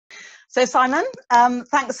So Simon,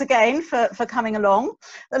 thanks again for coming along.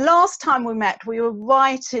 The last time we met, we were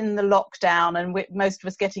right in the lockdown and most of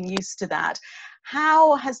us getting used to that.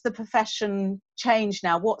 How has the profession changed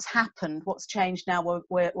now? What's happened? What's changed now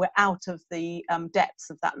we're out of the depths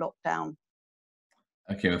of that lockdown?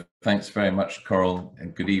 Okay, well, thanks very much, Coral,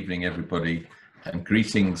 and good evening, everybody. And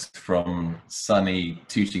greetings from sunny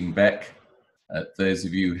Tooting Bec. Those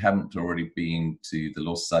of you who haven't already been to the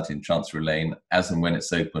Law Society in Chancery Lane, as and when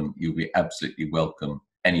it's open, you'll be absolutely welcome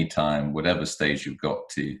anytime, whatever stage you've got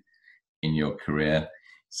to in your career.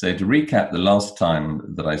 So to recap, the last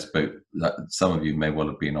time that I spoke, some of you may well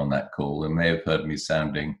have been on that call and may have heard me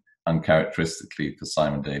sounding uncharacteristically for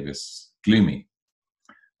Simon Davis, gloomy.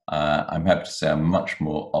 I'm happy to say I'm much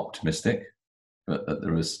more optimistic, but that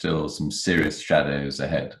there is still some serious shadows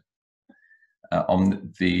ahead.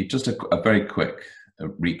 Just a very quick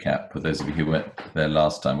recap for those of you who weren't there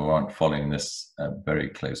last time or aren't following this very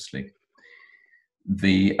closely.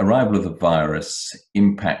 The arrival of the virus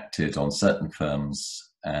impacted on certain firms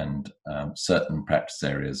and certain practice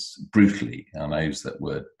areas brutally, and I use that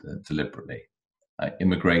word deliberately.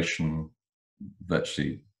 Immigration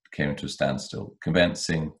virtually came to a standstill.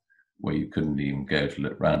 Conveyancing, where you couldn't even go to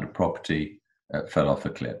look round a property, fell off a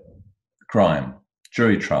cliff. Crime,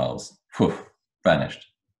 jury trials, vanished.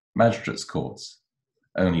 Magistrates' courts,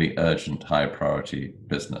 only urgent, high priority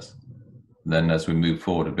business. Then as we move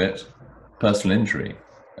forward a bit, personal injury,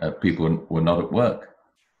 people were not at work,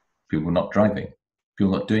 people were not driving,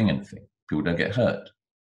 people not doing anything, people don't get hurt.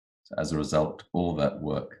 So as a result, all that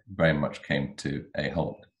work very much came to a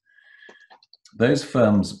halt. Those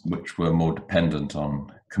firms which were more dependent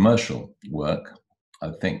on commercial work, I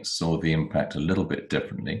think, saw the impact a little bit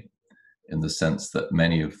differently, in the sense that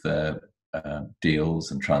many of their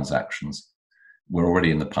deals and transactions were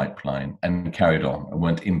already in the pipeline and carried on and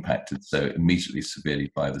weren't impacted so immediately severely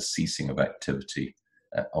by the ceasing of activity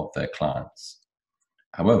of their clients.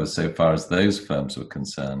 However, so far as those firms were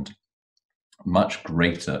concerned, much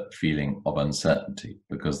greater feeling of uncertainty,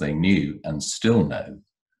 because they knew and still know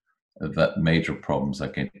that major problems are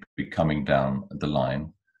going to be coming down the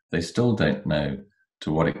line. They still don't know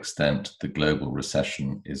to what extent the global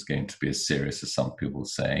recession is going to be as serious as some people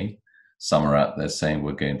say. Some are out there saying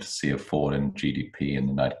we're going to see a fall in GDP in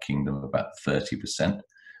the United Kingdom of about 30%.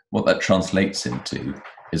 What that translates into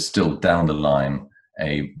is still down the line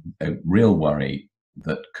a real worry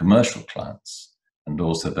that commercial clients, and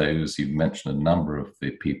also those, you've mentioned a number of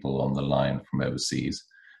the people on the line from overseas,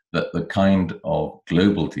 that the kind of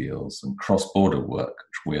global deals and cross-border work,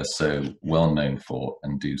 which we are so well known for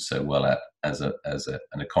and do so well at as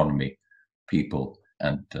an economy, people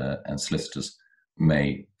and solicitors,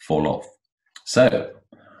 may fall off. So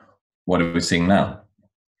what are we seeing now?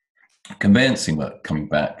 Conveyancing work coming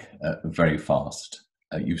back very fast.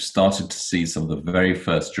 You've started to see some of the very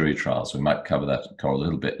first jury trials. We might cover that, Coral, a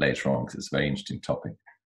little bit later on, because it's a very interesting topic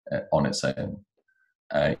on its own.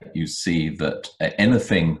 You see that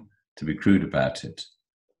anything, to be crude about it,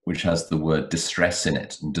 which has the word distress in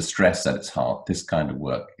it, and distress at its heart, this kind of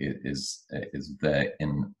work is there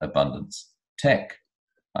in abundance. Tech.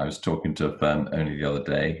 I was talking to a firm only the other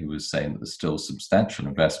day who was saying that there's still substantial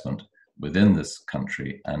investment within this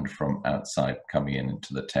country and from outside coming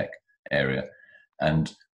into the tech area,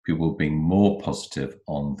 and people being more positive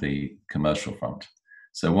on the commercial front.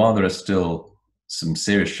 So while there are still some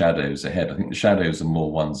serious shadows ahead, I think the shadows are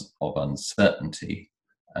more ones of uncertainty,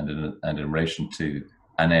 and in relation to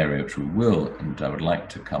an area which we will, and I would like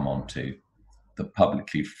to come on to, the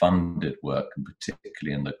publicly funded work, and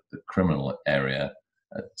particularly in the criminal area,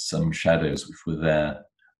 some shadows which were there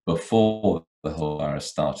before the whole virus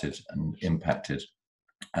started and impacted,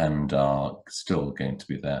 and are still going to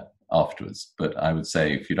be there afterwards. But I would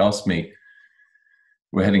say, if you'd asked me,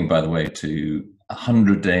 we're heading, by the way, to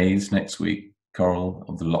 100 days next week, Coral,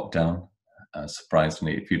 of the lockdown.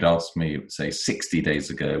 Surprisingly, if you'd asked me, say, 60 days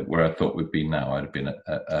ago, where I thought we'd be now, I'd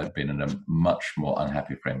have been in a much more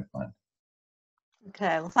unhappy frame of mind.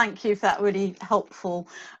 Okay, well, thank you for that really helpful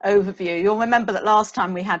overview. You'll remember that last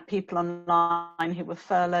time we had people online who were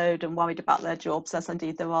furloughed and worried about their jobs, as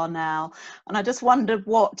indeed there are now. And I just wondered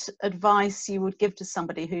what advice you would give to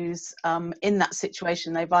somebody who's in that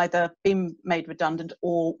situation. They've either been made redundant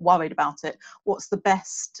or worried about it. What's the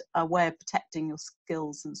best way of protecting your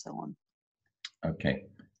skills and so on? Okay.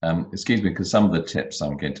 Excuse me, because some of the tips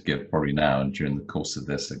I'm going to give probably now and during the course of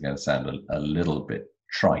this are going to sound a little bit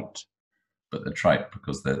trite, but they're trite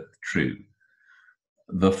because they're true.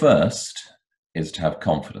 The first is to have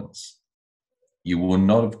confidence. You will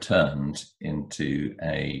not have turned into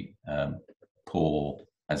a poor,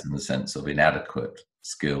 as in the sense of inadequate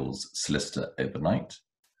skills, solicitor overnight.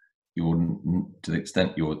 you wouldn't, to the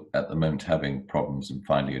extent you're at the moment having problems in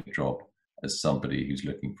finding a job as somebody who's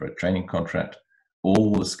looking for a training contract,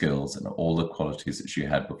 all the skills and all the qualities that you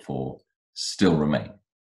had before still remain.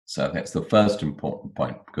 So that's the first important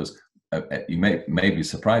point, because you may be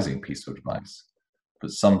surprising piece of advice,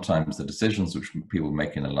 but sometimes the decisions which people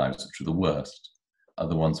make in their lives, which are the worst, are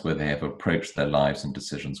the ones where they have approached their lives and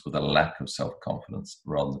decisions with a lack of self-confidence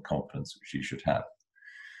rather than confidence which you should have.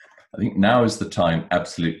 I think now is the time,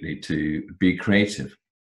 absolutely, to be creative.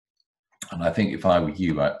 And I think if I were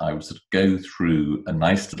you, I would sort of go through a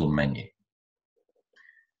nice little menu.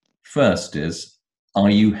 First is, are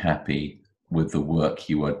you happy with the work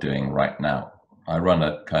you are doing right now? I run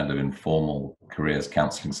a kind of informal careers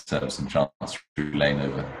counselling service in Chancery Lane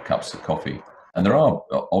over cups of coffee. And there are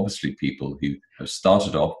obviously people who have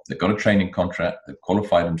started off, they've got a training contract, they've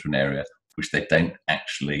qualified into an area which they don't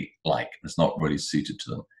actually like. It's not really suited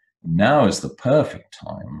to them. Now is the perfect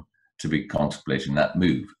time to be contemplating that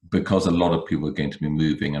move, because a lot of people are going to be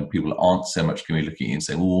moving, and people aren't so much going to be looking at you and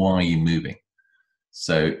saying, well, why are you moving?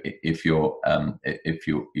 So if you're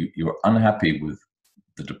unhappy with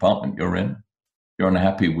the department you're in, you're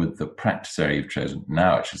unhappy with the practice area you've chosen,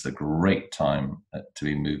 now it's just a great time to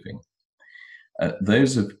be moving.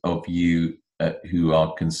 Those of you who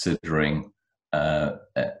are considering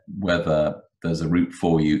whether there's a route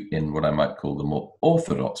for you in what I might call the more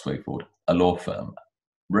orthodox way forward, a law firm,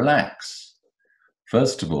 relax.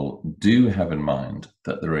 First of all, do have in mind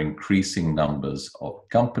that there are increasing numbers of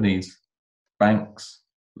companies, banks,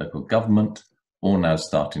 local government, all now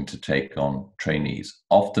starting to take on trainees,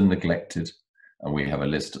 often neglected. And we have a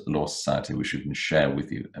list at the Law Society which we can share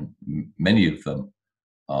with you. And many of them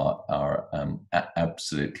are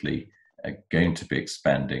absolutely going to be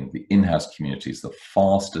expanding. The in-house community is the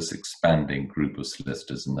fastest expanding group of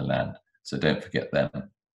solicitors in the land. So don't forget them.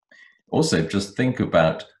 Also, just think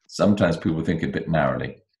about, sometimes people think a bit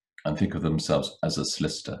narrowly and think of themselves as a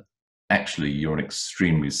solicitor. Actually, you're an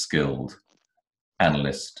extremely skilled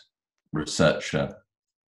analyst, researcher,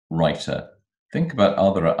 writer. Think about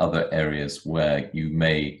other areas where you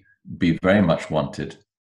may be very much wanted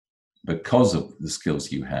because of the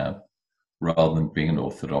skills you have, rather than being an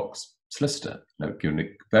orthodox solicitor. I'll give you a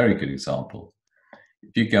very good example.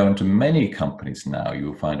 If you go into many companies now, you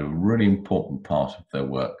will find a really important part of their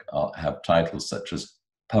work have titles such as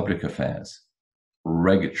public affairs,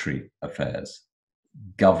 regulatory affairs,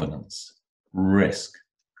 governance, risk,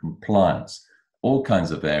 compliance, all kinds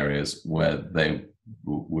of areas where they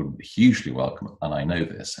would hugely welcome, and I know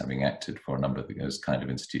this, having acted for a number of those kind of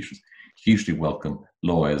institutions, hugely welcome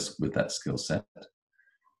lawyers with that skill set.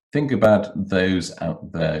 Think about those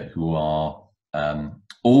out there who are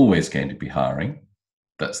always going to be hiring.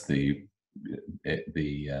 That's the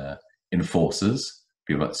enforcers,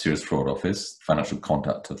 people like the Serious Fraud Office, Financial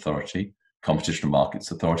Conduct Authority, Competition and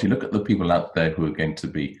Markets Authority. Look at the people out there who are going to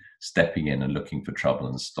be stepping in and looking for trouble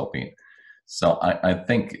and stopping it. So I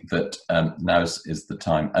think that now is the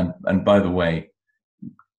time. And by the way,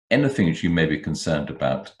 anything that you may be concerned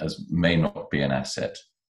about as may not be an asset,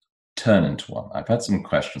 turn into one. I've had some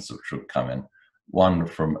questions which have come in. One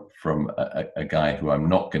from a guy who I'm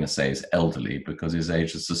not going to say is elderly because his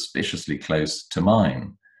age is suspiciously close to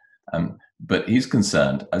mine. But he's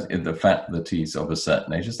concerned in the fact that he's of a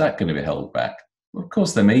certain age. Is that going to be held back? Well, of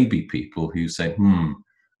course, there may be people who say,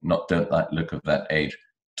 don't like the look of that age.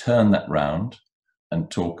 Turn that round and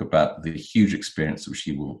talk about the huge experience which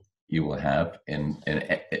you will have in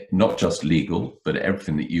not just legal, but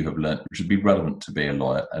everything that you have learned, which would be relevant to be a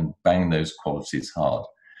lawyer, and bang those qualities hard.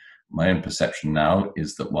 My own perception now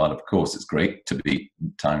is that while, of course, it's great to be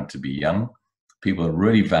time to be young, people are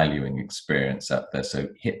really valuing experience out there, so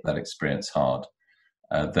hit that experience hard.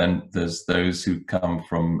 Then there's those who come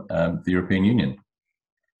from the European Union,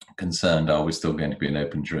 concerned, are we still going to be an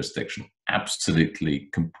open jurisdiction? Absolutely,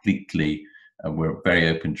 completely. We're a very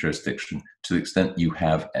open jurisdiction to the extent you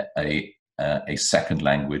have a second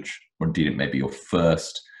language, or indeed it may be your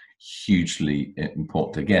first, hugely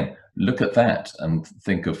important. Again, look at that and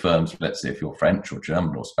think of firms, let's say if you're French or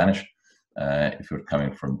German or Spanish, if you're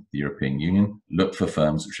coming from the European Union, look for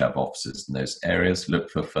firms which have offices in those areas, look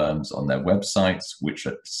for firms on their websites which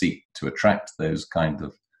seek to attract those kind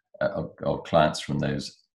of clients from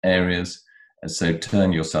those areas. And so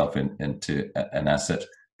turn yourself into an asset.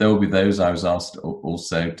 There will be those, I was asked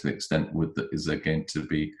also, to the extent is there going to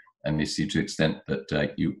be an issue to the extent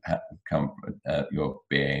that you have come your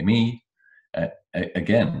BAME.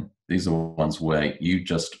 Again, these are ones where you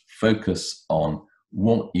just focus on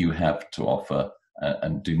what you have to offer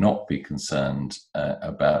and do not be concerned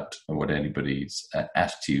about what anybody's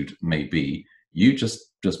attitude may be. You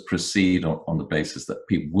just proceed on the basis that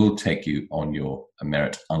people will take you on your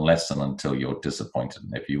merit unless and until you're disappointed.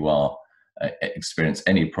 And if you are experience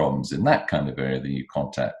any problems in that kind of area, then you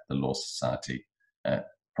contact the Law Society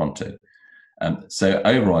pronto. So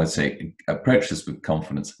overall, I'd say approach this with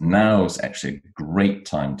confidence. Now is actually a great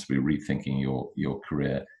time to be rethinking your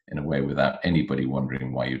career in a way without anybody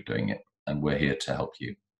wondering why you're doing it. And we're here to help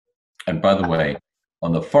you. And by the way,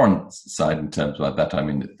 on the foreign side, in terms of that, I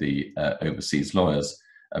mean the overseas lawyers,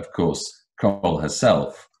 of course, Coral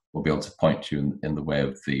herself will be able to point you in the way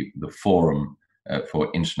of the forum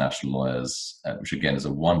for international lawyers, which again is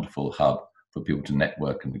a wonderful hub for people to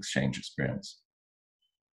network and exchange experience.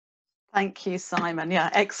 Thank you, Simon. Yeah,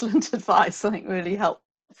 excellent advice. I think really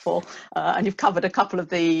helpful. And you've covered a couple of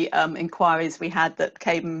the inquiries we had that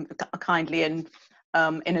came kindly in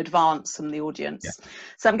advance from the audience. Yeah.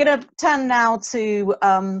 So I'm going to turn now to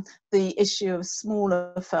the issue of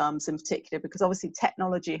smaller firms in particular, because obviously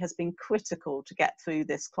technology has been critical to get through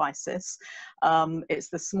this crisis. It's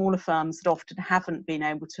the smaller firms that often haven't been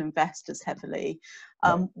able to invest as heavily.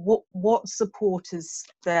 What support is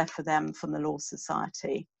there for them from the Law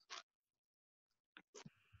Society?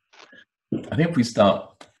 I think if we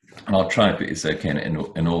start, and I'll try, if it's okay,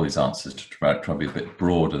 in all these answers to try to be a bit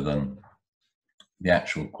broader than the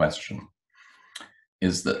actual question,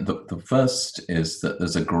 is that the first is that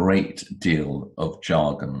there's a great deal of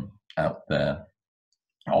jargon out there,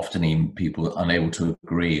 often even people unable to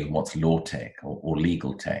agree on what's law tech or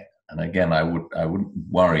legal tech. And again, I wouldn't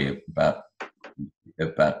worry about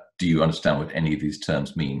do you understand what any of these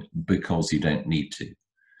terms mean, because you don't need to.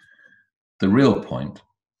 The real point,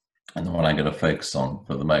 and the one I'm going to focus on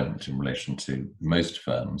for the moment in relation to most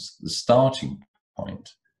firms, the starting point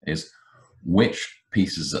is which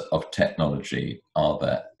pieces of technology are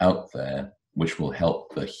there out there which will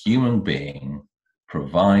help the human being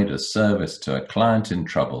provide a service to a client in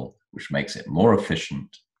trouble, which makes it more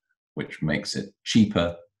efficient, which makes it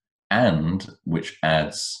cheaper, and which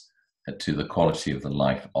adds to the quality of the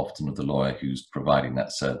life often of the lawyer who's providing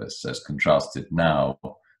that service. So as contrasted now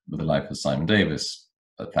with the life of Simon Davis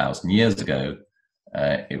 1,000 years ago,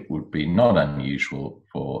 it would be not unusual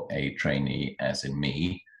for a trainee, as in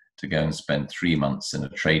me, to go and spend 3 months in a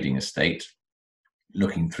trading estate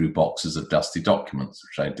looking through boxes of dusty documents,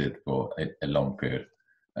 which I did for a long period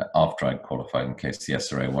after I'd qualified, in case the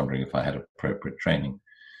SRA wondering if I had appropriate training.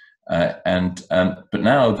 But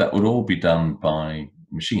now that would all be done by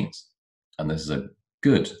machines, and this is a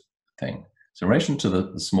good thing. So in relation to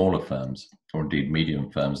the smaller firms, or indeed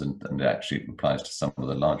medium firms, and it actually applies to some of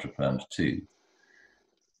the larger firms too,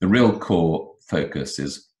 the real core focus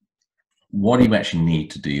is what do you actually need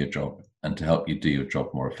to do your job and to help you do your job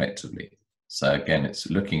more effectively. So again, it's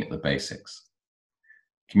looking at the basics.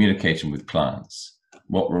 Communication with clients,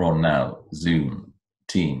 what we're on now, Zoom,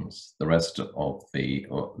 Teams, the rest of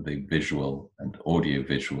the visual and audio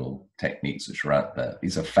visual techniques which are out there.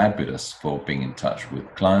 These are fabulous for being in touch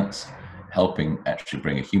with clients, helping actually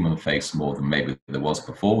bring a human face more than maybe there was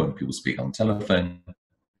before when people speak on telephone.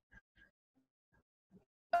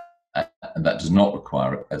 And that does not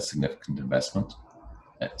require a significant investment.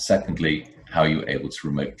 Secondly, how you're able to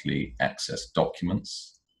remotely access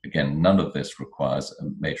documents. Again, none of this requires a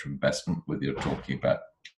major investment, whether you're talking about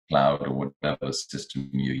cloud or whatever system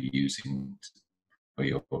you're using for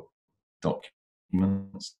your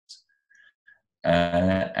documents.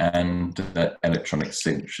 And electronic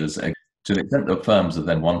signatures. To the extent that firms are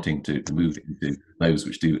then wanting to move into those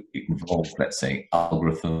which do involve, let's say,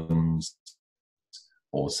 algorithms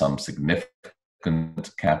or some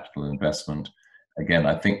significant capital investment, again,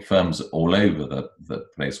 I think firms all over the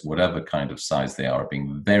place, whatever kind of size they are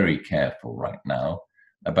being very careful right now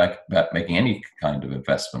about making any kind of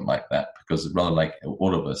investment like that, because rather like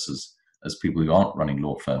all of us as people who aren't running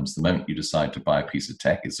law firms, the moment you decide to buy a piece of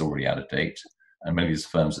tech, it's already out of date. And many of these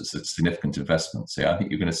firms, it's a significant investment. So I think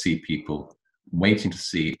you're going to see people waiting to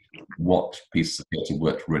see what pieces of technology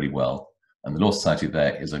worked really well. And the Law Society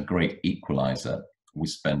there is a great equalizer. We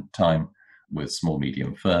spend time with small,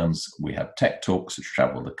 medium firms. We have tech talks which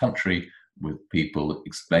travel the country with people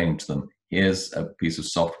explaining to them, here's a piece of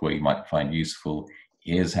software you might find useful.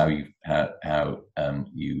 Here's how you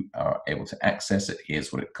are able to access it.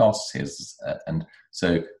 Here's what it costs. And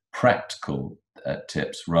so practical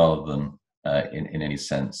tips rather than in any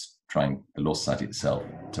sense trying the Law Society itself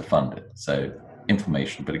to fund it. So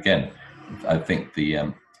information, but again, I think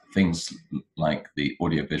the things like the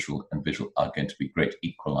audio visual and visual are going to be great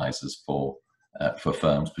equalizers for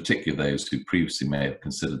firms, particularly those who previously may have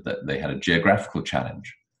considered that they had a geographical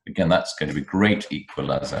challenge. Again, that's going to be a great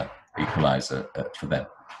equalizer for them.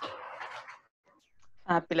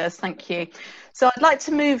 Fabulous, thank you. So I'd like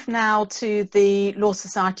to move now to the Law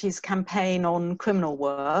Society's campaign on criminal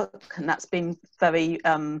work, and that's been very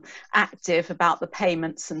active about the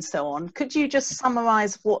payments and so on. Could you just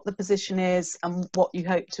summarise what the position is and what you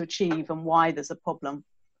hope to achieve and why there's a problem?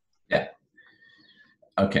 Yeah.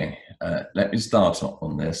 Okay, let me start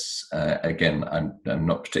on this. Again, I'm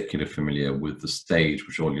not particularly familiar with the stage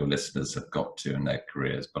which all your listeners have got to in their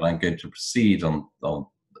careers, but I'm going to proceed on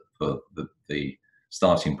the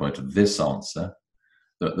starting point of this answer,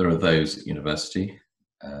 that there are those at university,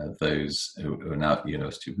 those who are now at the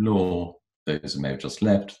University of Law, those who may have just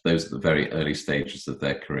left, those at the very early stages of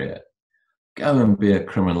their career. Go and be a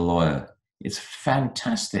criminal lawyer. It's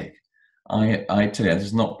fantastic. I tell you, this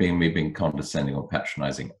is not me being condescending or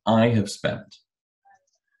patronizing. I have spent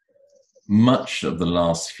much of the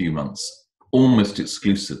last few months almost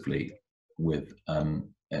exclusively with criminal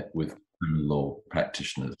law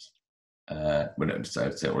practitioners. When I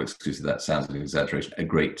say all exclusive, that sounds like an exaggeration, a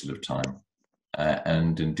great deal of time.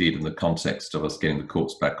 And indeed, in the context of us getting the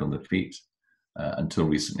courts back on their feet, until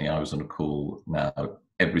recently, I was on a call now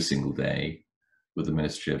every single day with the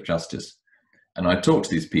Ministry of Justice. And I talk to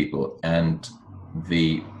these people, and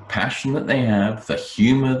the passion that they have, the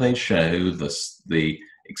humor they show, the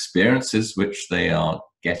experiences which they are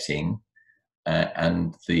getting,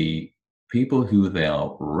 and the people who they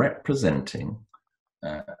are representing,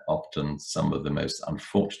 often some of the most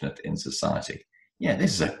unfortunate in society. Yeah,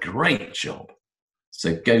 this is a great job.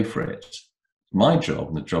 So go for it. My job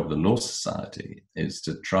and the job of the Law Society is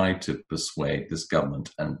to try to persuade this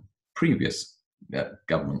government, and previous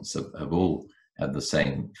governments have all had the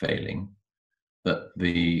same failing, that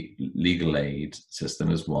the legal aid system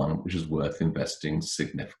is one which is worth investing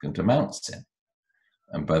significant amounts in.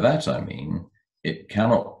 And by that I mean, it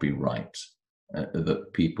cannot be right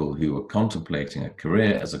that people who are contemplating a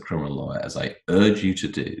career as a criminal lawyer, as I urge you to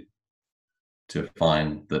do, to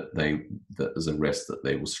find that there's a risk that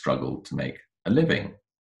they will struggle to make a living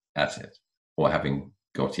at it, or having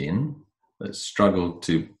got in, that struggle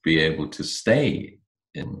to be able to stay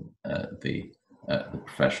in the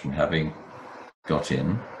profession, having got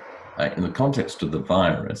in. In the context of the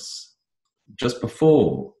virus, just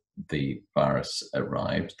before the virus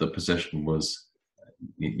arrived, the position was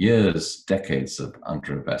years, decades of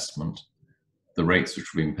underinvestment. The rates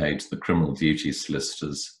which were being paid to the criminal duty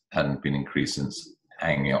solicitors hadn't been increased since,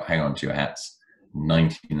 hang on to your hats,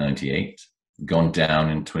 1998, gone down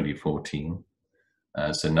in 2014.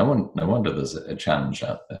 So no wonder there's a challenge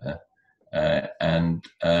out there. And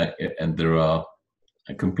there are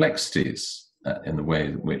complexities in the way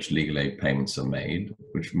in which legal aid payments are made,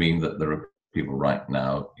 which mean that there are people right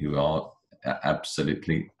now who are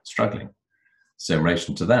absolutely struggling. So in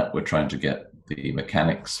relation to that, we're trying to get the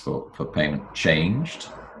mechanics for payment changed,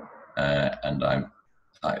 and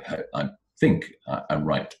I think I'm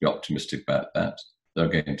right to be optimistic about that. There are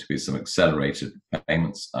going to be some accelerated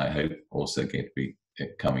payments, I hope, also going to be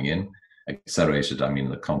coming in. Accelerated, I mean,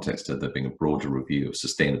 in the context of there being a broader review of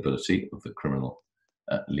sustainability of the criminal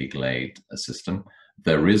legal aid system.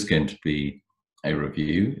 There is going to be a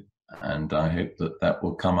review, and I hope that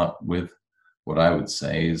will come up with what I would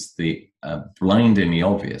say is the blindingly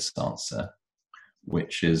obvious answer,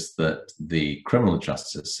 which is that the criminal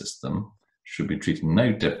justice system should be treated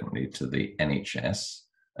no differently to the NHS.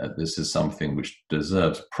 This is something which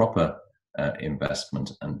deserves proper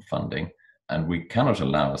investment and funding, and we cannot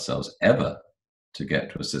allow ourselves ever to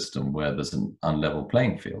get to a system where there's an unlevel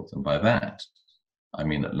playing field. And by that, I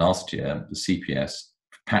mean that last year, the CPS,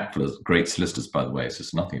 packed full of great solicitors, by the way, so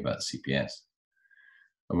it's nothing about CPS,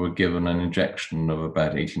 were given an injection of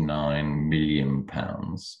about £89 million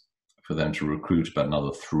for them to recruit about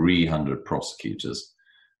another 300 prosecutors.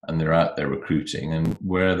 And they're out there recruiting, and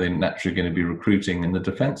where are they naturally going to be recruiting? In the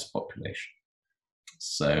defence population.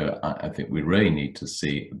 So I think we really need to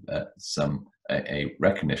see a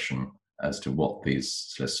recognition as to what these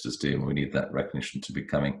solicitors do, and we need that recognition to be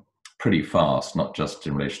coming pretty fast, not just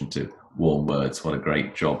in relation to warm words, what a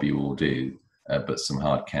great job you all do, but some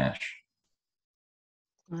hard cash.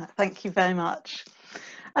 Thank you very much.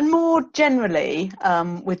 And more generally,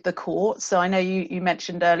 with the courts, so I know you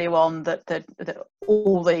mentioned earlier on that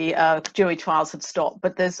all the jury trials had stopped,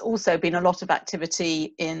 but there's also been a lot of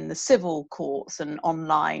activity in the civil courts and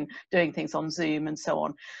online, doing things on Zoom and so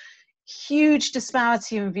on. Huge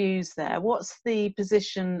disparity in views there. What's the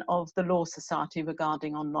position of the Law Society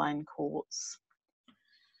regarding online courts?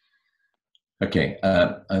 Okay,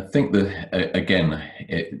 I think that, again,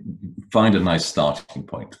 find a nice starting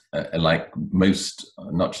point. Like most,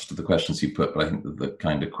 not just the questions you put, but I think the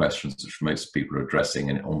kind of questions which most people are addressing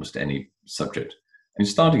in almost any subject. And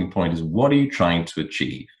your starting point is, what are you trying to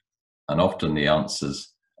achieve? And often the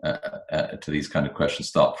answers to these kind of questions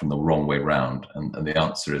start from the wrong way round. And the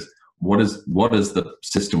answer is, what is the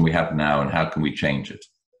system we have now and how can we change it?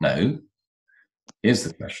 No. Here's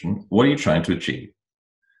the question: what are you trying to achieve?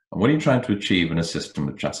 And what are you trying to achieve in a system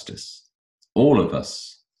of justice? All of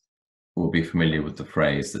us will be familiar with the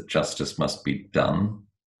phrase that justice must be done,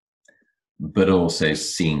 but also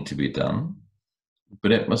seen to be done.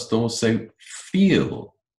 But it must also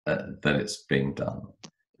feel that it's being done.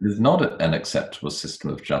 It is not an acceptable system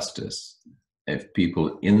of justice if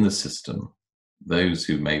people in the system, those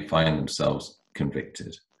who may find themselves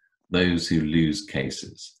convicted, those who lose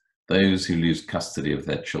cases, those who lose custody of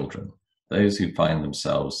their children, those who find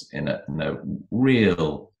themselves in a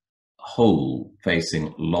real hole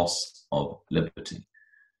facing loss of liberty.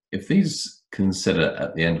 If these consider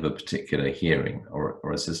at the end of a particular hearing or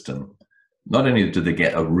a system, not only do they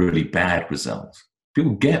get a really bad result,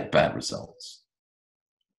 people get bad results,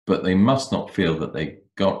 but they must not feel that they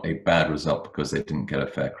got a bad result because they didn't get a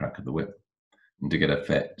fair crack of the whip and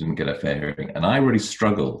didn't get a fair hearing. And I really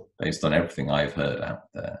struggle, based on everything I've heard out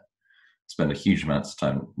there, spend a huge amount of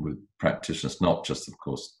time with practitioners, not just, of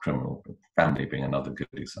course, criminal, but family being another good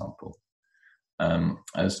example,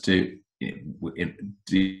 as to, is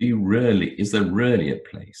there really a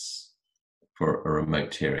place for a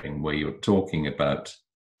remote hearing where you're talking about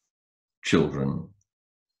children,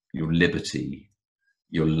 your liberty,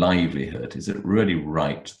 your livelihood? Is it really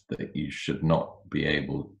right that you should not be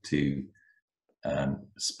able to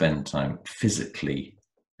spend time physically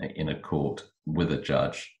in a court with a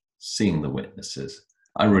judge, seeing the witnesses?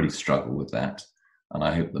 I really struggle with that, and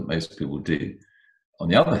I hope that most people do. On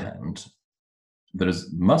the other hand, there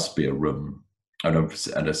must be a room,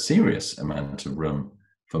 and a serious amount of room,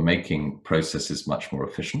 for making processes much more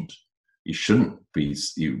efficient. You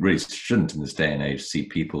really shouldn't in this day and age see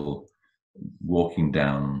people walking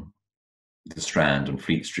down the Strand and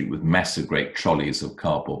Fleet Street with massive great trolleys of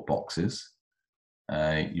cardboard boxes.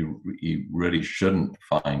 You really shouldn't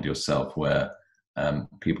find yourself where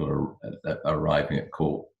people are arriving at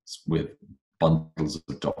courts with bundles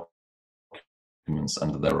of documents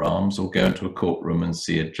under their arms, or go into a courtroom and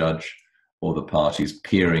see a judge or the parties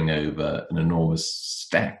peering over an enormous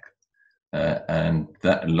stack. And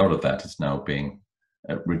that, a lot of that is now being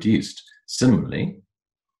reduced. Similarly,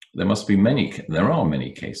 there are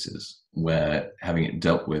many cases where having it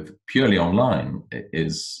dealt with purely online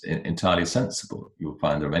is entirely sensible. You'll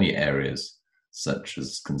find there are many areas, such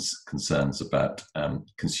as concerns about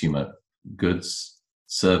consumer goods,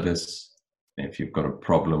 service. If you've got a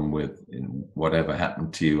problem with whatever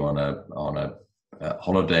happened to you on a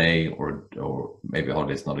holiday, or maybe a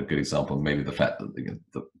holiday is not a good example, maybe the fact that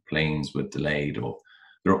the planes were delayed, or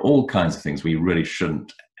there are all kinds of things where you really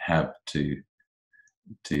shouldn't have to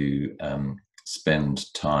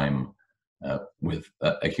spend time with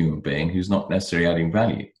a human being who's not necessarily adding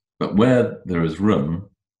value. But where there is room,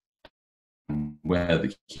 where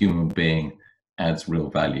the human being adds real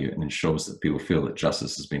value and ensures that people feel that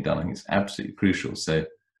justice has been done, I think it's absolutely crucial. So I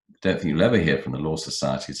don't think you'll ever hear from the Law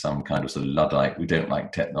Society some kind of sort of Luddite, we don't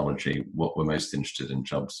like technology, what we're most interested in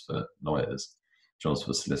jobs for lawyers, jobs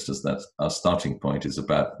for solicitors. That's our starting point, is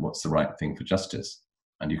about what's the right thing for justice.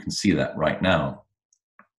 And you can see that right now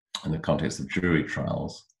in the context of jury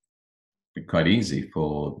trials. It'd be quite easy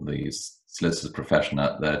for the solicitor's profession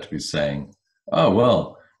out there to be saying, oh,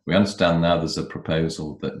 well, we understand now there's a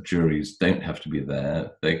proposal that juries don't have to be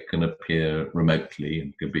there. They can appear remotely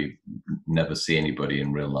and could never see anybody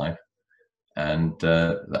in real life. And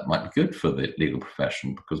that might be good for the legal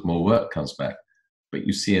profession because more work comes back. But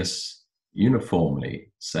you see us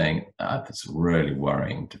uniformly saying, that's a really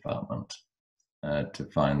worrying development, to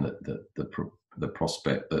find that the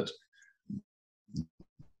prospect that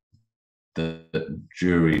the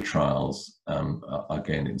jury trials are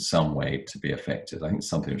going in some way to be affected. I think it's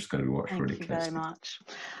something which is going to be watched really closely. Thank you very much.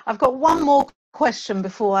 I've got one more question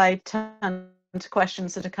before I turn to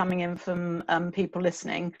questions that are coming in from people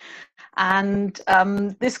listening. And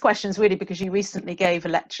this question is really because you recently gave a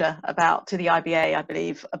lecture to the IBA, I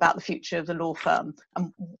believe, about the future of the law firm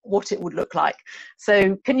and what it would look like.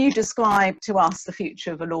 So can you describe to us the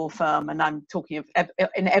future of a law firm? And I'm talking of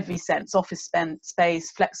in every sense: office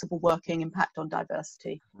space, flexible working, impact on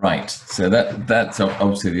diversity. Right. So that's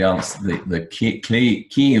obviously the answer. The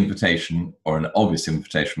key invitation, or an obvious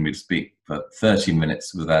invitation, for me to speak for 30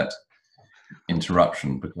 minutes without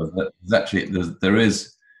interruption, because there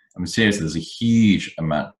is, I mean, seriously, there's a huge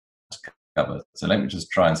amount to cover. So let me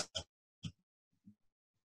just try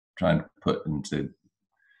and put into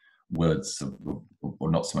words,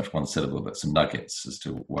 or not so much one syllable, but some nuggets as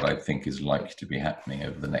to what I think is likely to be happening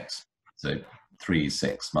over the next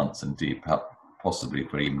 3-6 months, indeed, possibly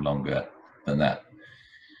for even longer than that.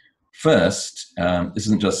 First, this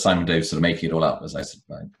isn't just Simon Davis sort of making it all up. As I said,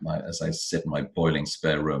 as I sit in my boiling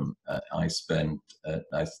spare room, I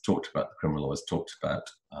talked about the criminal lawyers, talked about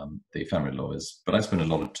the family lawyers, but I spend a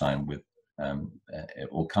lot of time with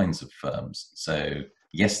all kinds of firms. So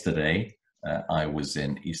yesterday, I was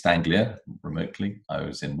in East Anglia remotely, I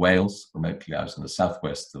was in Wales remotely, I was in the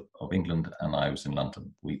southwest of England, and I was in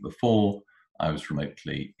London. The week before, I was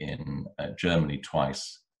remotely in Germany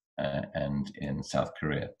twice and in South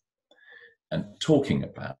Korea. And talking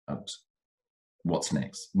about what's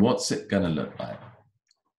next, what's it going to look like?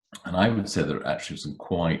 And I would say there are actually some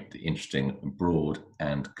quite interesting, broad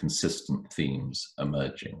and consistent themes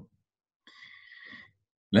emerging.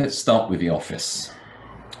 Let's start with the office.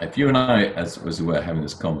 If you and I, as we were having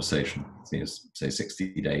this conversation, say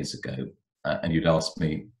 60 days ago, and you'd asked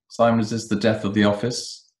me, Simon, is this the death of the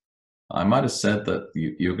office? I might have said that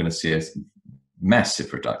you're going to see a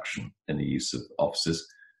massive reduction in the use of offices,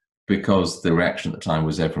 because the reaction at the time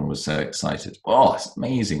was everyone was so excited. Oh, it's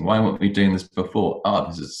amazing. Why weren't we doing this before? Oh,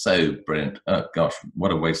 this is so brilliant. Oh, gosh,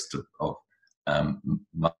 what a waste of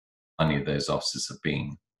money those offices have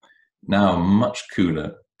been. Now, a much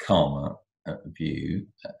cooler, calmer view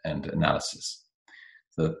and analysis.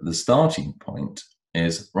 So the starting point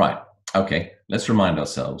is, right, okay, let's remind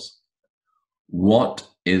ourselves, what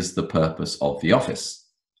is the purpose of the office?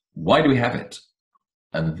 Why do we have it?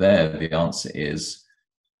 And there the answer is,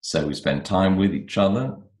 so we spend time with each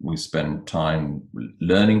other, we spend time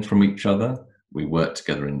learning from each other, we work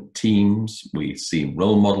together in teams, we see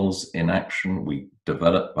role models in action, we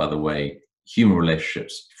develop, by the way, human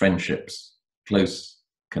relationships, friendships, close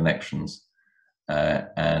connections,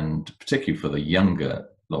 and particularly for the younger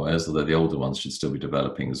lawyers, although the older ones should still be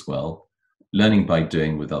developing as well, learning by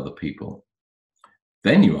doing with other people.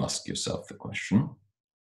 Then you ask yourself the question,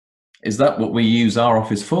 is that what we use our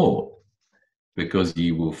office for? Because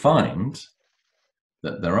you will find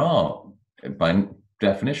that there are, by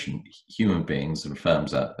definition, human beings and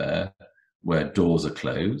firms out there where doors are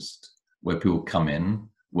closed, where people come in,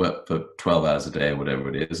 work for 12 hours a day or whatever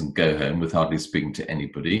it is, and go home with hardly speaking to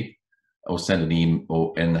anybody, or send an email,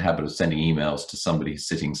 or in the habit of sending emails to somebody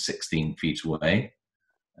sitting 16 feet away.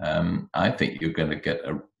 I think you're going to get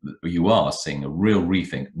you are seeing a real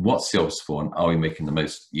rethink. What's the office for, and are we making the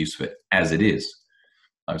most use of it as it is?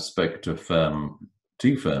 I've spoken to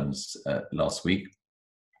two firms last week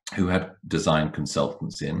who had design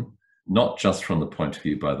consultants in, not just from the point of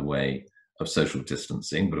view, by the way, of social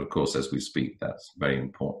distancing, but of course, as we speak, that's very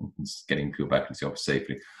important, getting people back into the office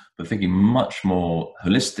safely, but thinking much more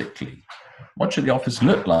holistically, what should the office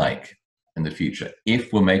look like in the future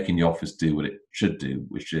if we're making the office do what it should do,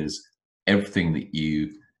 which is everything that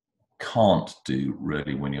you can't do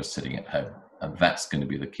really when you're sitting at home. And that's going to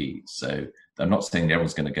be the key. So I'm not saying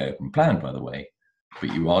everyone's going to go open plan, by the way,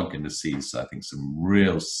 but you are going to see, I think, some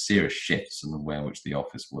real serious shifts in the way in which the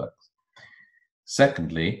office works.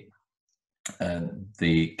 Secondly,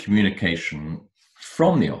 the communication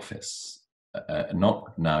from the office,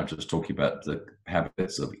 not now just talking about the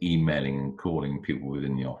habits of emailing and calling people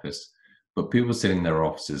within the office, but people sitting in their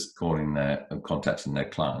offices calling and contacting their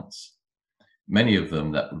clients. Many of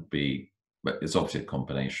them, that would be, but it's obviously a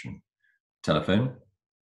combination. Telephone,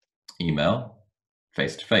 email,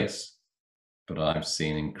 face-to-face. But I've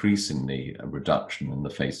seen increasingly a reduction in the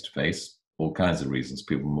face-to-face, all kinds of reasons.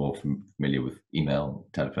 People are more familiar with email,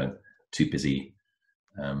 telephone, too busy,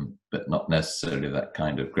 but not necessarily that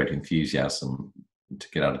kind of great enthusiasm to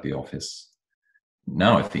get out of the office.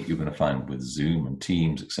 Now I think you're going to find with Zoom and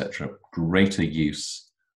Teams, etc., greater use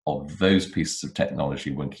of those pieces of technology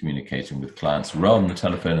when communicating with clients rather than the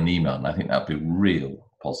telephone and email. And I think that'd be real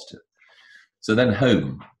positive. So then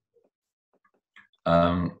home.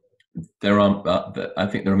 I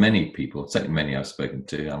think there are many people, certainly many I've spoken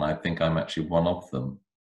to, and I think I'm actually one of them,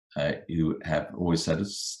 who have always had a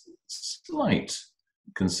slight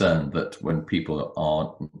concern that when people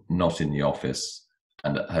are not in the office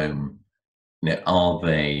and at home, are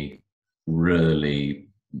they really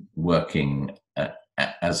working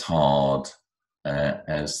as hard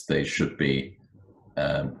as they should be?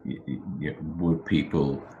 Would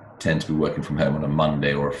people tend to be working from home on a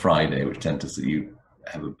Monday or a Friday, which tend to you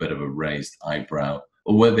have a bit of a raised eyebrow,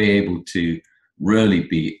 or were they able to really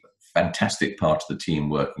be a fantastic part of the team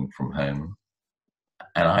working from home?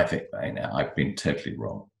 And I think I've been totally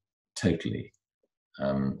wrong, totally,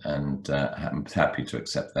 and I'm happy to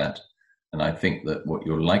accept that. And I think that what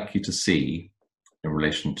you're likely to see in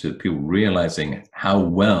relation to people realizing how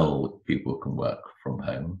well people can work from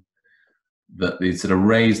home, that these sort of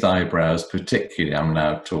raised eyebrows, particularly I'm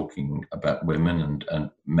now talking about women and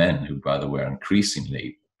men who, by the way, are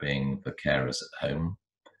increasingly being the carers at home.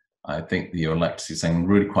 I think you'll like to see something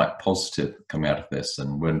really quite positive coming out of this.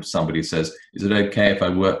 And when somebody says, is it okay if I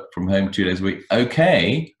work from home 2 days a week?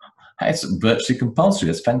 Okay. It's virtually compulsory.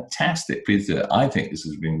 It's fantastic. Please do it. I think this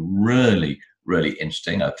has been really, really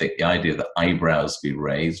interesting. I think the idea that eyebrows be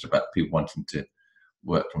raised about people wanting to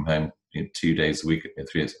work from home 2 days a week,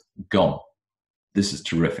 3 days, gone. This is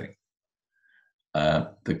terrific.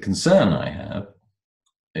 The concern I have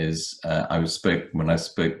is when I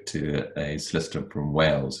spoke to a solicitor from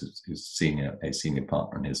Wales, who's a senior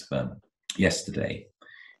partner in his firm yesterday.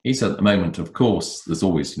 He said at the moment, of course, there's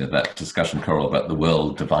always that discussion, Coral, about the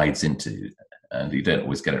world divides into, and you don't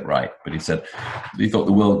always get it right. But he said he thought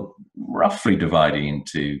the world roughly dividing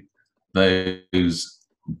into those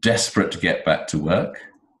desperate to get back to work,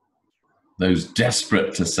 those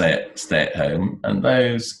desperate to stay at home, and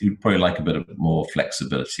those who'd probably like a bit of more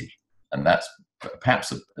flexibility. And that's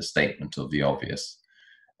perhaps a statement of the obvious.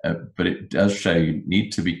 But it does show you need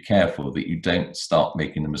to be careful that you don't start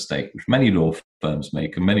making the mistake, which many law firms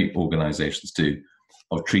make and many organizations do,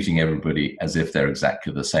 of treating everybody as if they're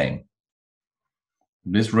exactly the same.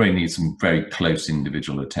 This really needs some very close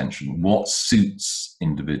individual attention. What suits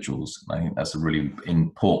individuals? I think that's a really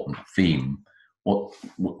important theme. I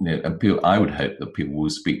would hope that people will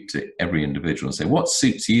speak to every individual and say, what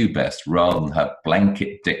suits you best, rather than have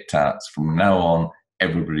blanket diktats from now on,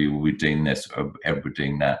 everybody will be doing this or everybody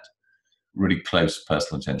doing that. Really close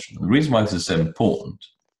personal attention. The reason why this is so important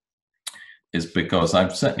is because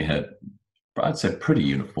I've certainly heard, I'd say pretty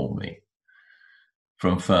uniformly,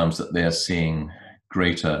 from firms that they're seeing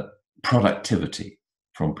greater productivity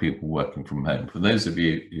from people working from home. For those of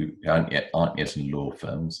you who aren't yet in law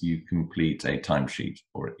firms, you complete a timesheet,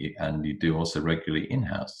 and you do also regularly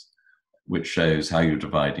in-house, which shows how you're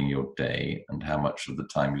dividing your day and how much of the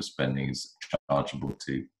time you're spending is chargeable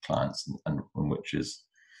to clients and which is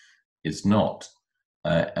not.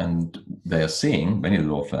 And they're seeing, many of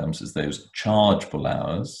the law firms, as those chargeable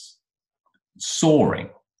hours soaring,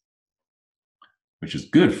 which is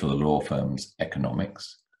good for the law firm's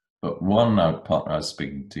economics. But one partner I was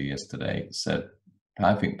speaking to yesterday said,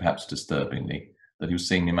 I think perhaps disturbingly, that he was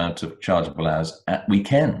seeing the amount of chargeable hours at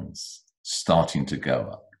weekends starting to go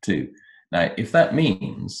up too. Now, if that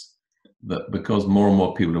means that because more and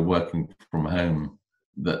more people are working from home,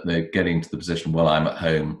 that they're getting to the position, well, I'm at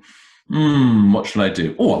home, what should I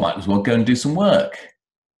do? Oh, I might as well go and do some work.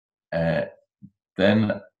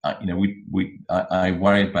 Then, I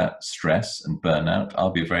worry about stress and burnout.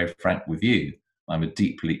 I'll be very frank with you. I'm a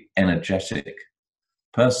deeply energetic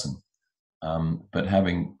person, but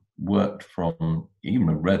having worked from even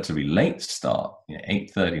a relatively late start,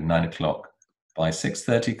 8:30, 9 o'clock, by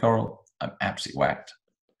 6:30, Coral, I'm absolutely whacked,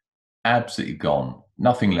 absolutely gone,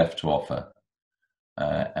 nothing left to offer.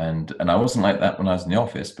 And I wasn't like that when I was in the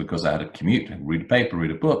office, because I had a commute, read a paper,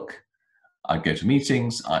 read a book. I'd go to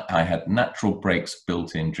meetings. I had natural breaks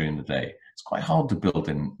built in during the day. It's quite hard to build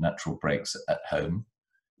in natural breaks at home.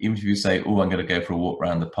 Even if you say, oh, I'm going to go for a walk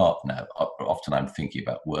around the park now, often I'm thinking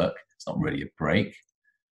about work. It's not really a break.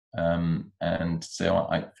 And so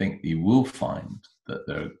I think you will find that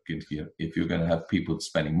if you're going to have people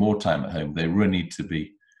spending more time at home, they really need to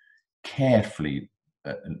be carefully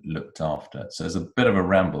looked after. So there's a bit of a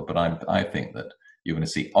ramble, but I think that you're going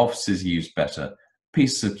to see offices used better,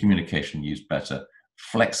 pieces of communication used better,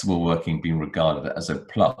 flexible working being regarded as a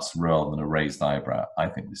plus rather than a raised eyebrow. I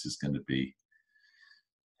think this is going to be,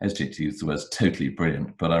 hesitate to use the words totally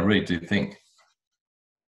brilliant, but I really do think.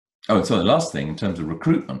 Oh, and so the last thing in terms of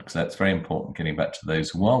recruitment, because that's very important, getting back to those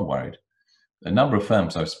who are worried. A number of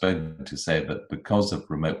firms I've spoken to say that because of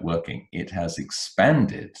remote working, it has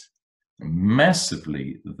expanded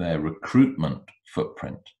massively their recruitment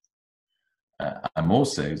footprint. I'm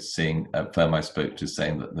also seeing a firm I spoke to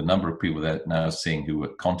saying that the number of people they're now seeing who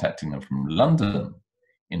were contacting them from London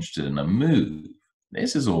interested in a move.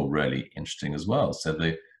 This is all really interesting as well. So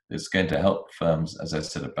it's going to help firms, as I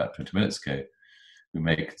said about 20 minutes ago, who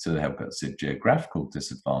may consider they have got a geographical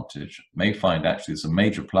disadvantage, may find actually some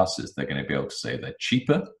major pluses. They're going to be able to say they're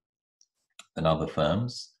cheaper than other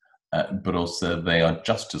firms, but also they are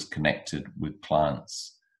just as connected with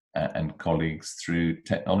clients and colleagues through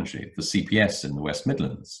technology. The CPS in the West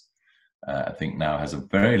Midlands, I think now has a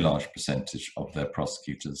very large percentage of their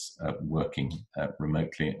prosecutors working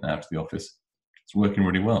remotely and out of the office. It's working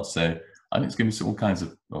really well. So I think it's going to be all kinds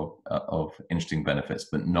of interesting benefits,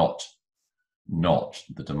 but not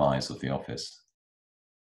the demise of the office.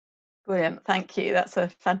 Brilliant, thank you. That's a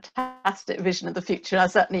fantastic vision of the future. I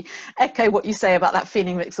certainly echo what you say about that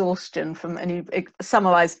feeling of exhaustion and you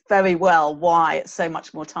summarised very well why it's so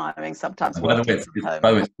much more tiring sometimes By the way, working from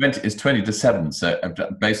home. it's 20 to 7. So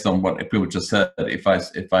based on what people just heard, if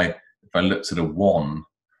I looked at a 1,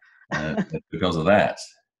 because of that.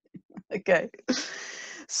 Okay.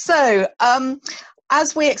 So,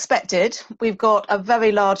 as we expected, we've got a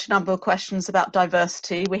very large number of questions about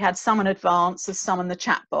diversity. We had some in advance, there's some in the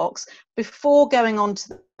chat box. Before going on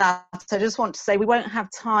to that, I just want to say we won't have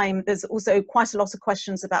time. There's also quite a lot of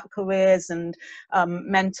questions about careers and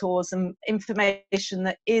mentors and information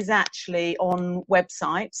that is actually on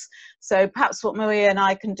websites. So perhaps what Maria and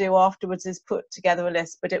I can do afterwards is put together a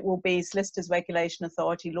list, but it will be Solicitors Regulation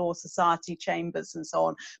Authority, Law Society, Chambers and so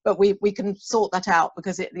on. But we can sort that out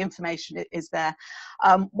because the information is there.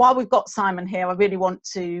 While we've got Simon here, I really want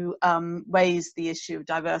to raise the issue of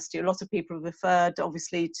diversity. A lot of people have referred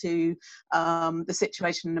obviously to the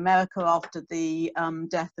situation in America after the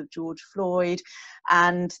death of George Floyd,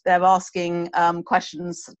 and they're asking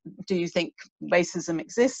questions. Do you think racism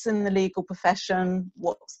exists in the legal profession?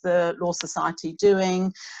 What's the Law Society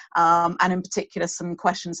doing? And in particular, some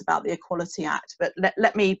questions about the Equality Act. But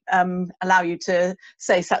let me allow you to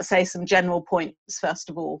say some general points first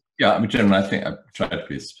of all. Yeah, I mean, generally, I think I've tried to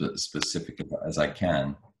be as specific as I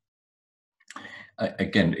can.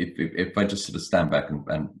 Again, if I just sort of stand back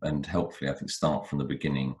and helpfully, I think, start from the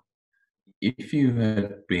beginning. If you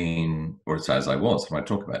had been, or as I was when I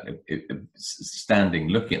talk about it, standing,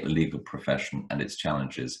 looking at the legal profession and its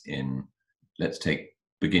challenges in, let's take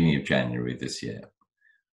beginning of January this year,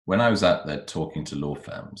 when I was out there talking to law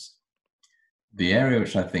firms, the area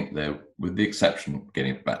which I think there, with the exception,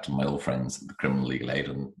 getting back to my old friends, the criminal legal aid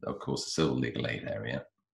and of course the civil legal aid area,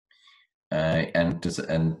 and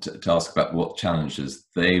to ask about what challenges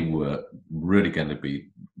they were really going to be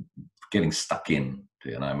getting stuck in,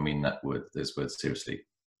 and I mean those words seriously,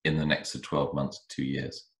 in the next 12 months, 2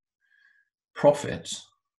 years. Profit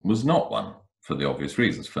was not one, for the obvious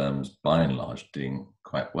reasons. Firms, by and large, doing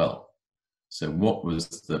quite well. So what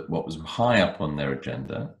was high up on their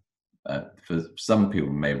agenda? For some people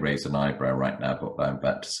may raise an eyebrow right now about what I'm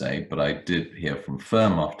about to say, but I did hear from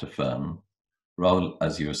firm after firm, rather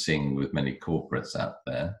as you were seeing with many corporates out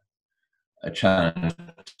there, a challenge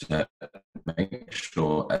to make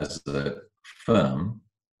sure as a firm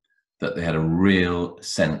that they had a real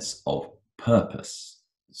sense of purpose,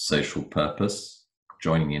 social purpose,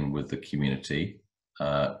 joining in with the community,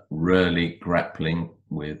 really grappling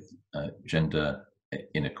with gender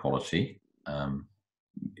inequality,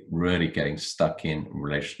 really getting stuck in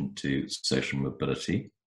relation to social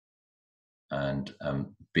mobility and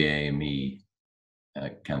BAME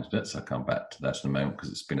candidates. I'll come back to that in a moment because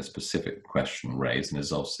it's been a specific question raised and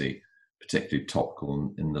is obviously particularly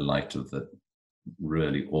topical in the light of the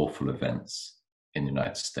really awful events in the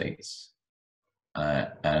United States,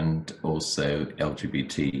 and also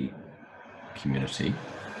LGBT community.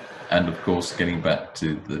 And of course, getting back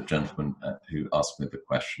to the gentleman who asked me the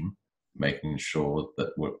question, making sure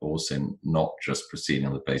that we're also not just proceeding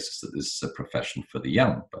on the basis that this is a profession for the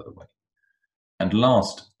young, by the way. And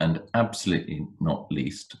last, and absolutely not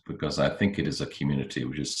least, because I think it is a community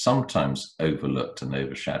which is sometimes overlooked and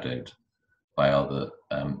overshadowed by other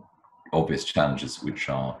obvious challenges which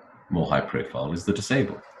are more high profile, is the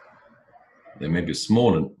disabled. There may be a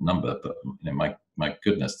smaller number, but my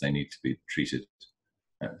goodness, they need to be treated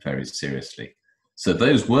very seriously. So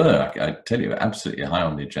those were, I tell you, absolutely high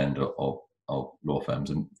on the agenda of law firms,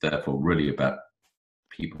 and therefore really about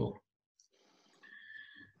people.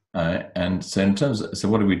 And so in terms of, so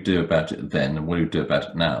what do we do about it then, and what do we do about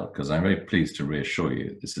it now? Because I'm very pleased to reassure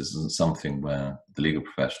you, this isn't something where the legal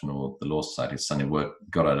profession or the Law Society suddenly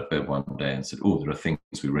got out of bed one day and said, oh, there are things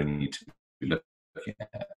we really need to be looking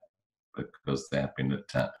at, because they have been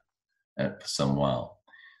looked at for some while.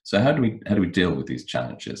 So how do we deal with these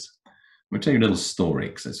challenges? I'm going to tell you a little story,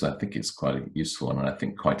 because I think it's quite a useful one, and I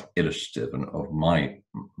think quite illustrative of my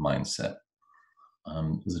mindset.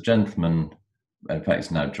 There's a gentleman, in fact, he's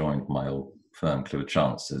now joined my old firm, Clifford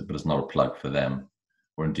Chance, but it's not a plug for them,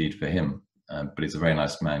 or indeed for him. But he's a very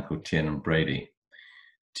nice man called Tiernan Brady.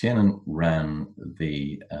 Tiernan ran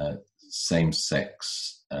the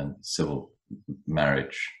same-sex and civil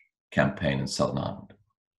marriage campaign in Southern Ireland.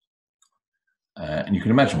 And you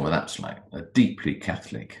can imagine what that's like, a deeply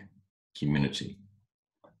Catholic community.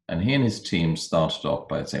 And he and his team started off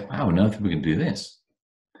by saying, wow, on earth are we going to do this?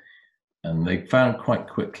 And they found quite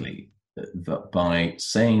quickly that by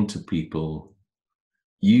saying to people,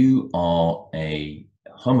 you are a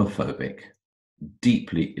homophobic,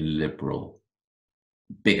 deeply illiberal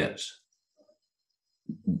bigot,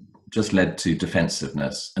 just led to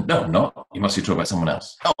defensiveness. And no, not, you must be talking about someone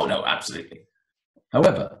else. Oh, no, absolutely.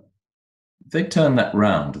 However, they turned that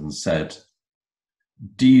round and said,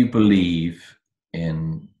 do you believe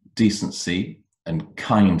in decency and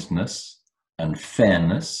kindness and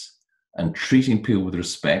fairness and treating people with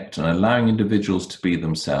respect and allowing individuals to be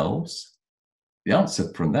themselves? The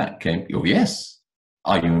answer from that came, oh, yes.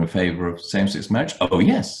 Are you in favor of same-sex marriage? Oh,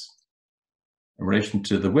 yes. In relation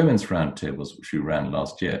to the women's roundtables, which we ran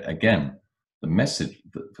last year, again, the message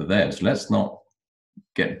for there is, let's not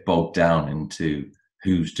get bogged down into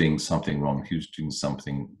who's doing something wrong, who's doing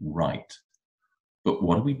something right, but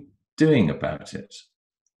what are we doing about it?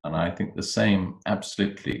 And I think the same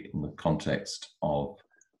absolutely in the context of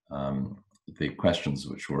the questions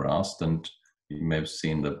which were asked, and you may have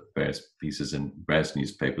seen the various pieces in various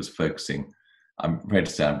newspapers focusing, I'm afraid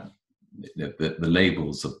to say, the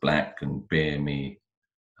labels of black and BME,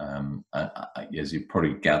 as you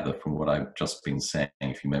probably gather from what I've just been saying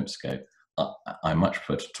a few moments ago, I much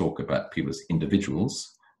prefer to talk about people as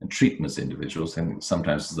individuals and treat them as individuals. And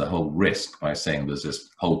sometimes there's a whole risk by saying there's this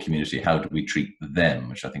whole community, how do we treat them,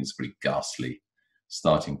 which I think is a pretty ghastly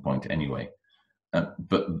starting point anyway.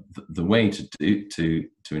 But the way to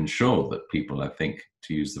ensure that people, I think,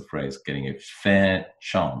 to use the phrase, getting a fair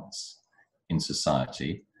chance in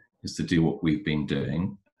society is to do what we've been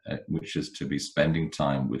doing, which is to be spending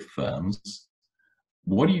time with firms.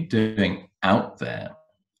 What are you doing out there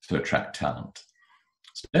to attract talent?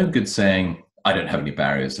 It's no good saying, I don't have any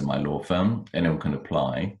barriers in my law firm, anyone can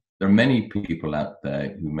apply. There are many people out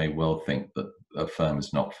there who may well think that a firm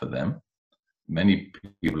is not for them. Many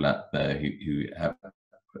people out there who have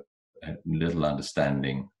little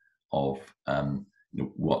understanding of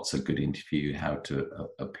what's a good interview, how to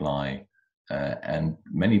apply, and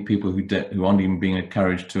many people who aren't even being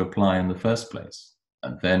encouraged to apply in the first place.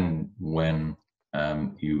 And then when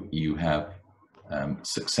you have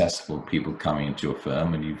successful people coming into your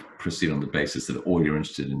firm and you proceed on the basis that all you're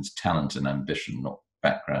interested in is talent and ambition, not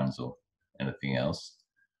backgrounds or anything else,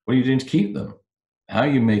 what are you doing to keep them? How are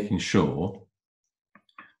you making sure,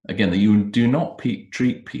 again, that you do not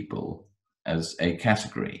treat people as a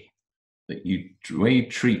category, that the way you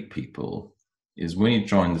treat people is when you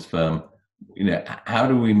join this firm, how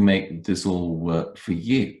do we make this all work for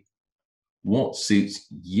you? What suits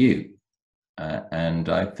you? And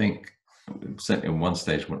I think certainly at one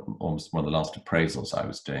stage, almost one of the last appraisals I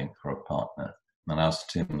was doing for a partner, and I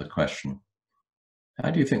asked him the question, how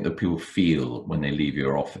do you think that people feel when they leave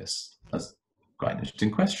your office? That's quite an interesting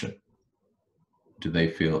question. Do they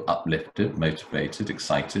feel uplifted, motivated,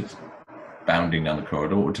 excited, bounding down the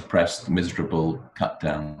corridor, or depressed, miserable, cut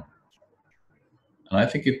down? And I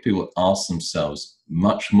think if people ask themselves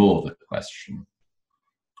much more the question,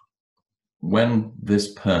 when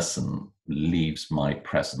this person leaves my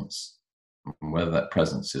presence, whether that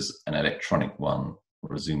presence is an electronic one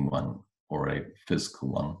or a Zoom one or a physical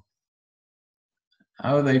one,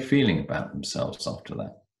 how are they feeling about themselves after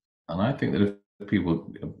that? And I think that if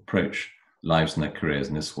people approach lives and their careers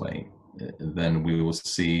in this way, then we will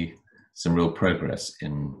see some real progress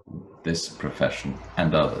in this profession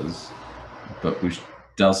and others, but which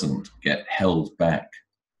doesn't get held back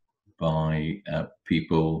by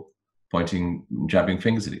people jabbing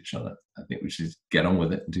fingers at each other. I think we should get on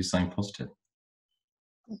with it and do something positive.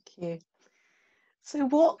 Thank you. So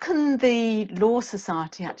what can the Law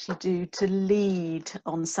Society actually do to lead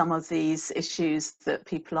on some of these issues that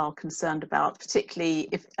people are concerned about, particularly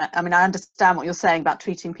if, I mean, I understand what you're saying about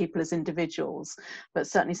treating people as individuals, but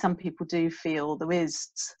certainly some people do feel there is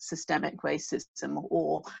systemic racism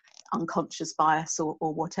or unconscious bias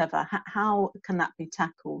or whatever. How can that be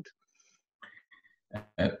tackled?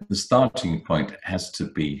 The starting point has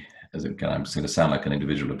to be, as again, I'm just going to sound like an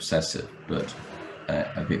individual obsessive, but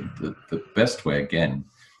I think the best way, again,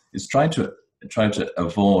 is try to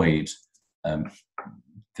avoid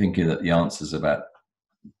thinking that the answer is about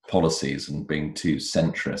policies and being too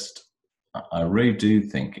centrist. I really do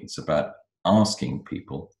think it's about asking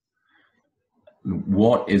people,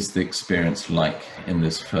 what is the experience like in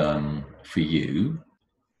this firm for you?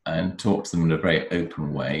 And talk to them in a very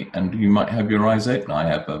open way. And you might have your eyes open. I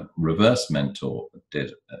have a reverse mentor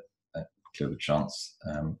did at Clifford Chance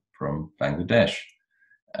from Bangladesh.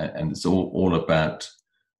 And it's all about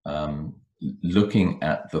looking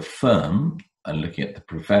at the firm and looking at the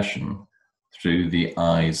profession through the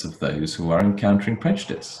eyes of those who are encountering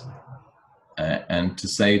prejudice. And to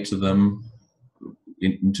say to them,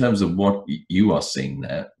 in terms of what you are seeing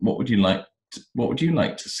there, what would you like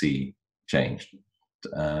to see changed?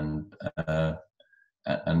 And I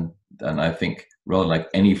think, rather like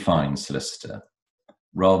any fine solicitor,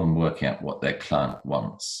 rather than working out what their client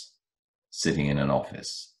wants, sitting in an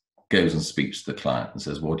office, goes and speaks to the client and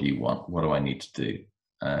says, what do you want? What do I need to do?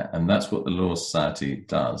 And that's what the Law Society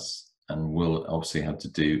does, and will obviously have to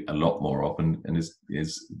do a lot more of, and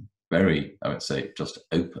is very, I would say, just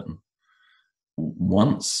open.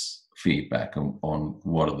 Wants feedback on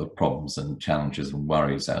what are the problems and challenges and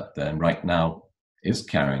worries out there, and right now is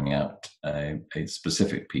carrying out a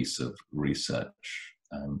specific piece of research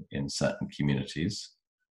in certain communities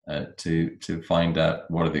to find out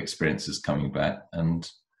what are the experiences coming back and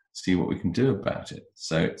see what we can do about it.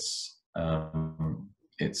 So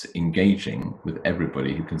it's engaging with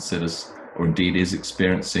everybody who considers or indeed is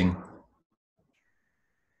experiencing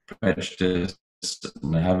prejudice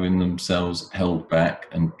and having themselves held back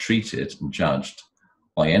and treated and judged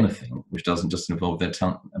by anything which doesn't just involve their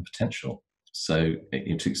talent and potential. So to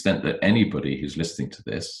the extent that anybody who's listening to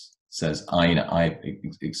this says, I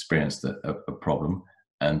experienced a problem,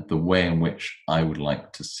 and the way in which I would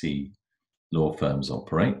like to see law firms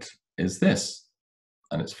operate is this,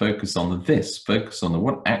 and it's focused on the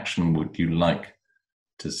what action would you like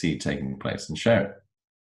to see taking place, and share it.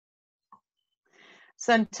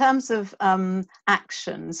 So in terms of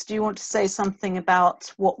actions, do you want to say something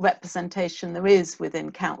about what representation there is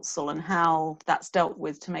within council and how that's dealt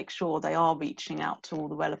with to make sure they are reaching out to all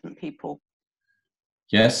the relevant people?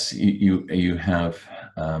 Yes, you have,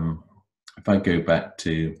 if I go back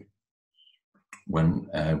to when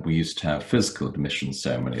we used to have physical admission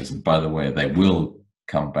ceremonies, and by the way, they will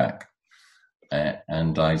come back,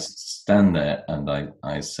 and I stand there and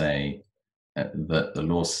I say that the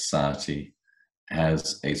Law Society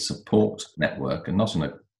has a support network, and not in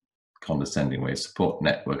a condescending way, support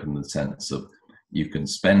network in the sense of you can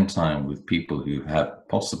spend time with people who have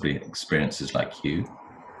possibly experiences like you,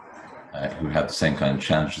 who have the same kind of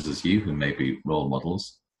challenges as you, who may be role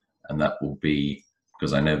models, and that will be,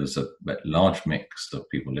 because I know there's a large mix of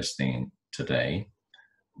people listening today,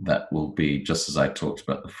 that will be, just as I talked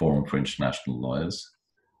about the Forum for International Lawyers,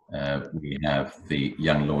 we have the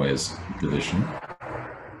Young Lawyers Division,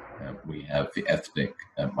 we have the Ethnic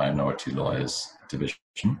Minority Lawyers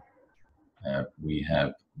Division, we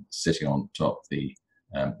have, sitting on top, the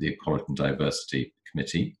Equality and Diversity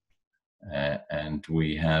Committee, and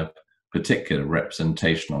we have particular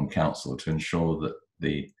representation on council to ensure that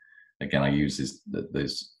again, I use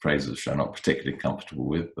those phrases which I'm not particularly comfortable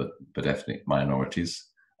with, but ethnic minorities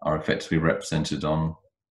are effectively represented on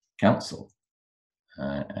council.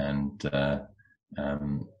 And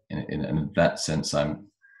in that sense, I'm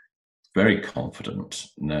very confident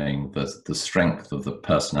knowing that the strength of the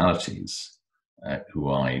personalities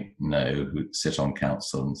who I know who sit on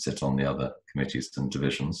council and sit on the other committees and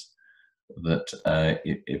divisions, that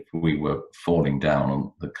if we were falling down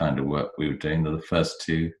on the kind of work we were doing, they're the first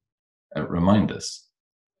to remind us.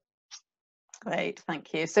 Great,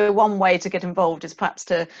 thank you. So one way to get involved is perhaps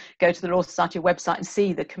to go to the Law Society website and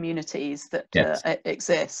see the communities that Yes.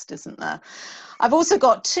 Exist, isn't there? I've also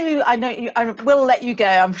got two. I know I will let you go.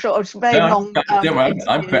 I'm sure it's very long.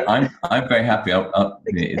 I'm very happy.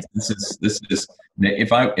 This is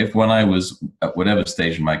if when I was at whatever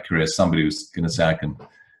stage in my career, somebody was going to say I can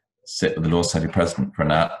sit with the Law Society president for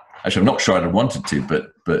an hour. Actually, I'm not sure I'd have wanted to,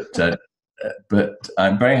 but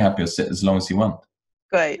I'm very happy to sit as long as you want.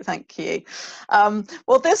 Great, thank you.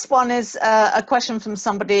 Well, this one is a question from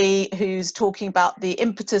somebody who's talking about the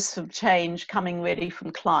impetus for change coming really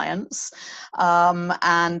from clients,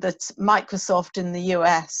 and that Microsoft in the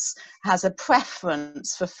US has a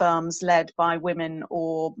preference for firms led by women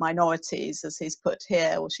or minorities, as he's put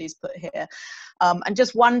here, or she's put here, and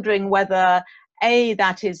just wondering whether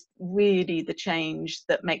that is really the change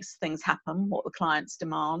that makes things happen, what the clients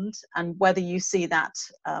demand, and whether you see that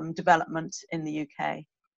development in the UK.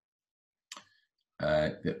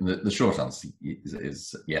 The short answer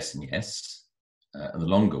is yes and yes. And the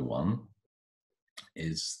longer one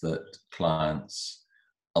is that clients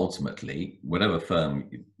ultimately, whatever firm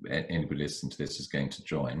anybody listening to this is going to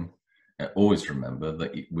join, always remember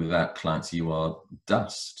that without clients you are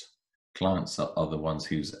dust. Clients are the ones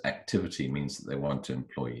whose activity means that they want to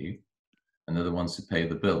employ you, and they're the ones who pay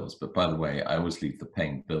the bills. But by the way, I always leave the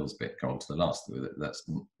paying bills bit, Carol, to the last.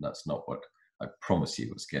 That's not what I promise you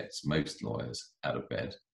what gets most lawyers out of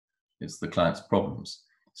bed. It's the client's problems.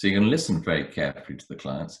 So you're going to listen very carefully to the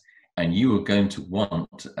clients, and you are going to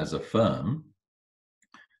want, as a firm,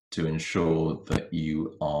 to ensure that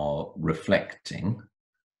you are reflecting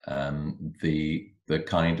the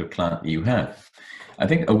kind of client that you have. I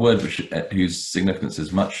think a word whose significance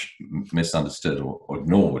is much misunderstood or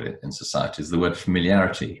ignored in society is the word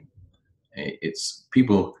familiarity. It's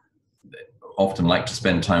people often like to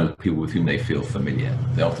spend time with people with whom they feel familiar.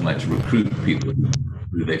 They often like to recruit people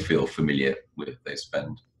who they feel familiar with. They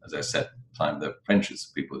spend, as I said, time, their friendships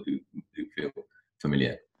with people who feel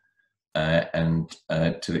familiar. And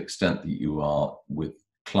to the extent that you are with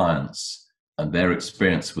clients and their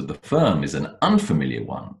experience with the firm is an unfamiliar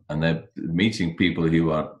one, and they're meeting people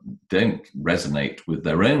who don't resonate with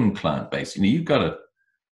their own client base, you've got a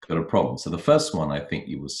problem. So the first one, I think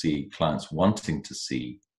you will see clients wanting to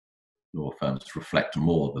see law firms reflect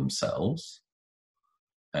more themselves,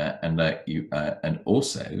 and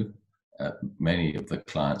also many of the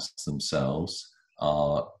clients themselves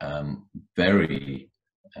are very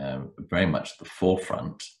much at the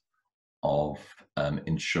forefront of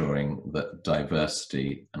ensuring that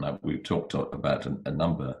diversity, and we've talked about a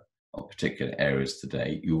number of particular areas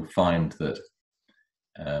today. You'll find that,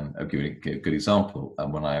 I'll give you a good example.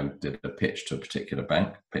 When I did a pitch to a particular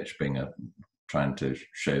bank, pitch being trying to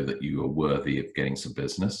show that you are worthy of getting some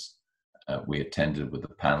business, we attended with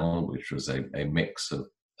a panel, which was a mix of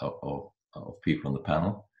people on the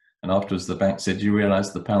panel. And afterwards, the bank said, "You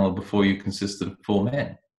realize the panel before you consisted of 4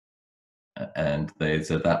 men?" And they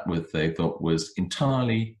said that they thought was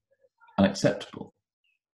entirely unacceptable.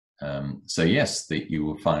 So yes, you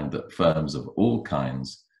will find that firms of all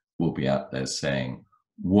kinds will be out there saying,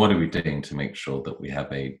 what are we doing to make sure that we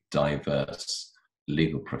have a diverse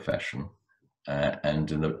legal profession?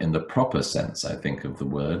 And in the proper sense, I think, of the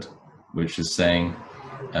word, which is saying,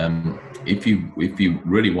 if you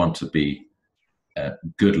really want to be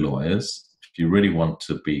good lawyers, if you really want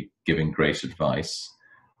to be giving great advice,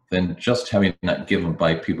 then just having that given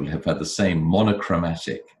by people who have had the same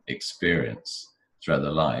monochromatic experience throughout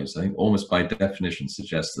their lives, I think almost by definition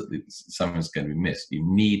suggests that something's going to be missed. You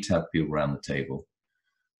need to have people around the table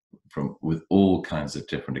with all kinds of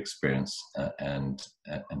different experience and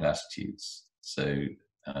attitudes. So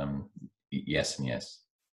yes and yes.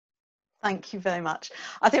 Thank you very much.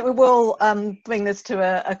 I think we will bring this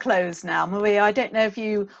to a close now. Maria, I don't know if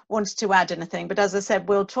you wanted to add anything, but as I said,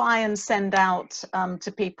 we'll try and send out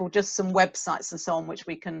to people just some websites and so on, which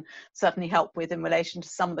we can certainly help with in relation to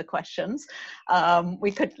some of the questions.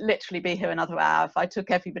 We could literally be here another hour if I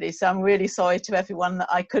took everybody, so I'm really sorry to everyone that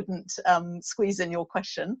I couldn't squeeze in your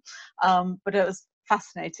question, but it was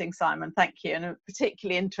fascinating, Simon, thank you, and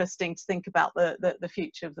particularly interesting to think about the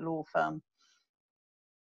future of the law firm.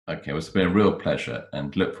 Okay, well, it's been a real pleasure,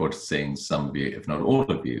 and look forward to seeing some of you, if not all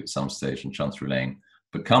of you, at some stage in Chancery Lane.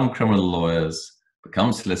 Become criminal lawyers,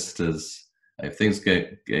 become solicitors. If things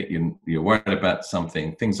you're worried about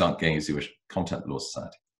something, things aren't going as you wish, contact the Law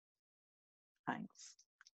Society. Thanks.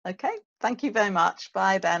 Okay, thank you very much.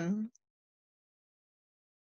 Bye then.